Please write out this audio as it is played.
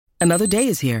Another day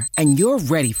is here, and you're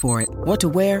ready for it. What to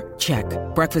wear? Check.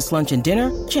 Breakfast, lunch, and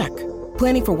dinner? Check.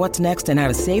 Planning for what's next and how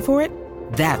to save for it?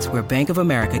 That's where Bank of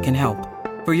America can help.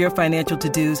 For your financial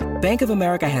to-dos, Bank of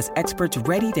America has experts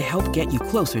ready to help get you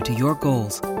closer to your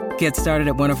goals. Get started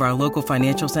at one of our local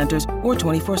financial centers or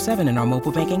 24/7 in our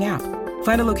mobile banking app.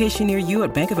 Find a location near you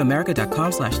at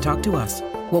bankofamerica.com/talktous.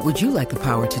 What would you like the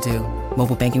power to do?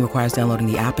 Mobile banking requires downloading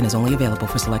the app and is only available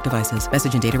for select devices.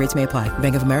 Message and data rates may apply.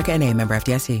 Bank of America N.A., member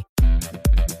FDIC.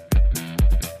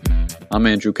 I'm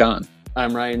Andrew Kahn.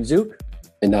 I'm Ryan Zook.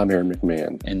 And I'm Aaron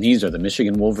McMahon. And these are the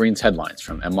Michigan Wolverines headlines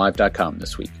from MLive.com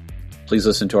this week. Please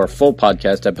listen to our full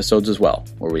podcast episodes as well,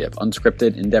 where we have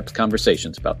unscripted, in-depth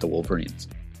conversations about the Wolverines.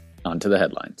 On to the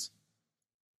headlines.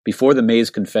 Before the maize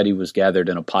confetti was gathered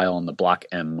in a pile on the Block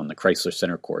M on the Chrysler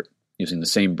Center Court, using the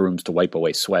same brooms to wipe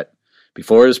away sweat,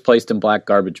 before it was placed in black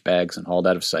garbage bags and hauled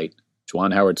out of sight,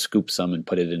 Juwan Howard scooped some and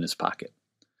put it in his pocket.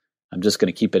 "I'm just going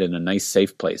to keep it in a nice,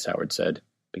 safe place," Howard said,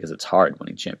 "because it's hard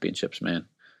winning championships, man."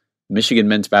 The Michigan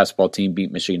men's basketball team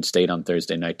beat Michigan State on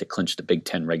Thursday night to clinch the Big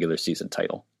Ten regular season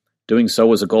title. Doing so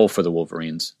was a goal for the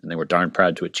Wolverines, and they were darn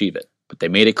proud to achieve it. But they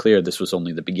made it clear this was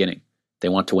only the beginning. They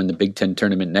want to win the Big Ten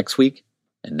tournament next week,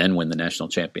 and then win the national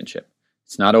championship.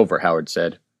 "It's not over," Howard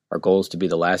said. "Our goal is to be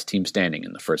the last team standing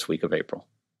in the first week of April."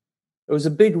 It was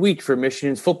a big week for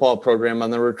Michigan's football program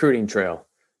on the recruiting trail.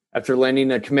 After landing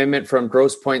a commitment from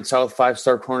Grosse Pointe South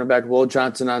 5-star cornerback Will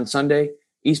Johnson on Sunday,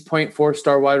 East Point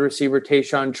 4-star wide receiver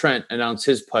Tayshaun Trent announced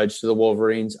his pledge to the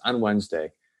Wolverines on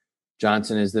Wednesday.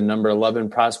 Johnson is the number 11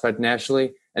 prospect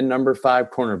nationally and number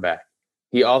 5 cornerback.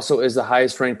 He also is the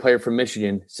highest-ranked player for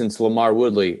Michigan since Lamar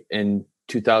Woodley in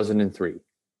 2003.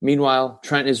 Meanwhile,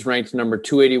 Trent is ranked number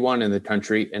 281 in the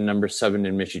country and number 7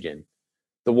 in Michigan.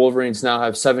 The Wolverines now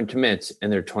have 7 commits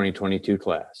in their 2022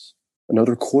 class.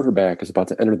 Another quarterback is about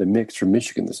to enter the mix for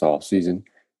Michigan this offseason,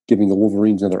 giving the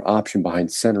Wolverines another option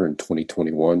behind center in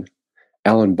 2021.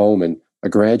 Alan Bowman, a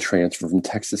grad transfer from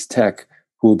Texas Tech,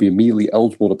 who will be immediately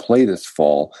eligible to play this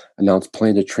fall, announced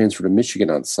plan to transfer to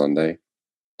Michigan on Sunday.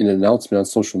 In an announcement on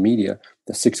social media,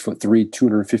 the 6'3",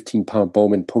 215-pound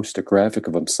Bowman posted a graphic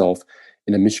of himself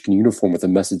in a Michigan uniform with a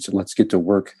message, "Let's get to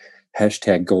work,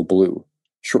 #GoBlue."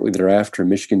 Shortly thereafter,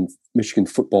 Michigan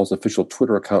football's official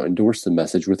Twitter account endorsed the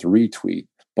message with a retweet.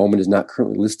 Bowman is not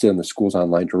currently listed on the school's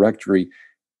online directory,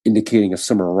 indicating a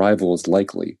summer arrival is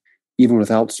likely. Even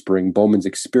without spring, Bowman's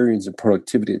experience and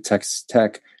productivity at Texas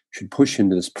Tech should push him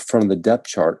to the front of the depth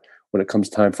chart when it comes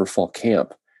time for fall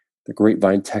camp. The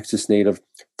Grapevine, Texas native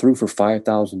threw for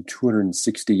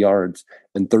 5,260 yards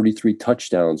and 33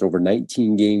 touchdowns over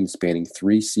 19 games spanning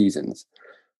 3 seasons.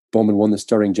 Bowman won the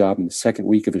starting job in the second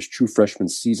week of his true freshman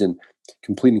season,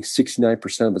 completing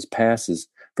 69% of his passes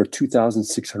for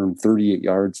 2,638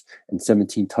 yards and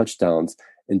 17 touchdowns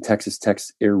in Texas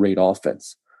Tech's air raid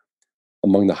offense.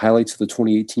 Among the highlights of the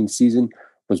 2018 season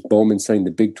was Bowman setting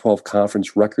the Big 12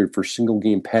 Conference record for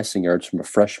single-game passing yards from a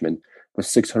freshman with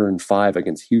 605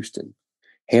 against Houston.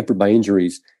 Hampered by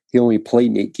injuries, he only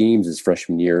played in 8 games his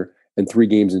freshman year and 3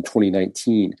 games in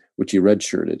 2019, which he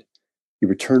redshirted. He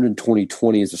returned in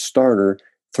 2020 as a starter,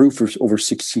 threw for over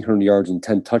 1,600 yards and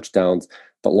 10 touchdowns,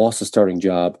 but lost the starting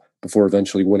job before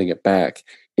eventually winning it back.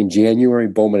 In January,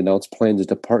 Bowman announced plans to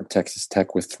depart Texas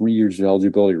Tech with 3 years of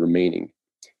eligibility remaining.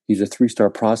 He's a 3-star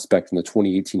prospect in the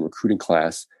 2018 recruiting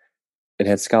class and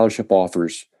had scholarship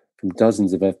offers from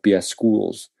dozens of FBS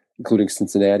schools, including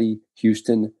Cincinnati,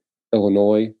 Houston,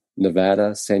 Illinois,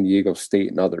 Nevada, San Diego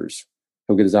State, and others.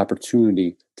 He'll get his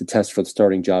opportunity to test for the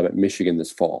starting job at Michigan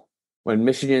this fall. When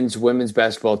Michigan's women's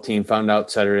basketball team found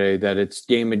out Saturday that its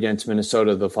game against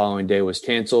Minnesota the following day was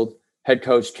canceled, head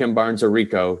coach Kim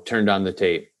Barnes-Arico turned on the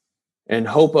tape. In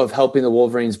hope of helping the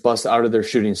Wolverines bust out of their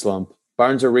shooting slump,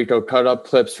 Barnes-Arico cut up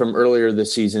clips from earlier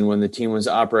this season when the team was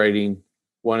operating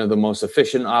one of the most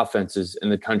efficient offenses in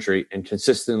the country and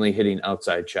consistently hitting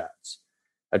outside shots.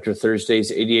 After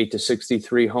Thursday's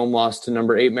 88-63 home loss to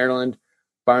number 8 Maryland,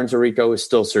 Barnes-Arico is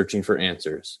still searching for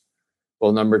answers.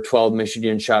 While number 12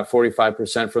 Michigan shot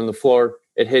 45% from the floor,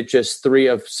 it hit just 3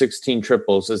 of 16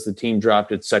 triples as the team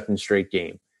dropped its second straight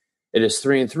game. It is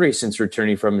 3-3 since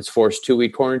returning from its forced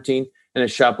 2-week quarantine and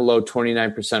has shot below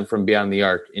 29% from beyond the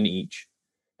arc in each.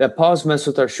 That pause messed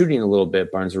with our shooting a little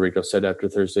bit, Barnes-Arico said after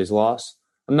Thursday's loss.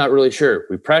 I'm not really sure.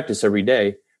 We practice every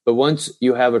day, but once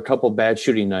you have a couple bad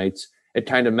shooting nights, it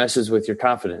kind of messes with your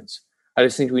confidence. I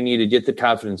just think we need to get the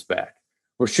confidence back.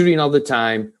 We're shooting all the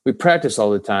time. We practice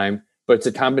all the time. But it's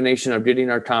a combination of getting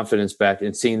our confidence back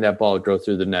and seeing that ball go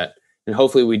through the net. And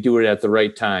hopefully we do it at the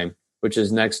right time, which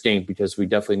is next game, because we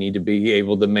definitely need to be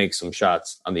able to make some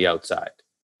shots on the outside.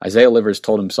 Isaiah Livers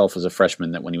told himself as a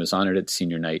freshman that when he was honored at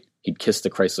senior night, he'd kiss the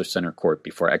Chrysler Center court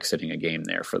before exiting a game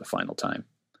there for the final time.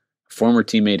 A former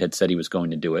teammate had said he was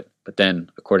going to do it, but then,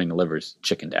 according to Livers,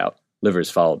 chickened out. Livers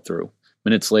followed through.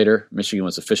 Minutes later, Michigan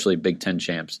was officially Big Ten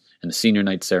champs, and the senior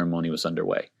night ceremony was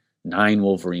underway. 9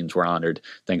 Wolverines were honored,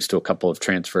 thanks to a couple of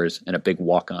transfers and a big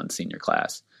walk-on senior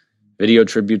class. Video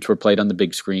tributes were played on the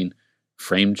big screen,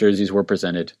 framed jerseys were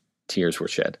presented, tears were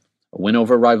shed. A win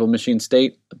over rival Michigan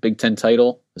State, a Big Ten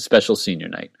title, a special senior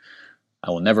night. I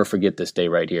will never forget this day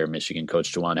right here, Michigan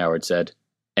coach Juwan Howard said,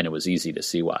 and it was easy to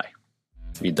see why.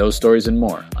 Read those stories and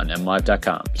more on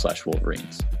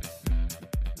mlive.com/Wolverines.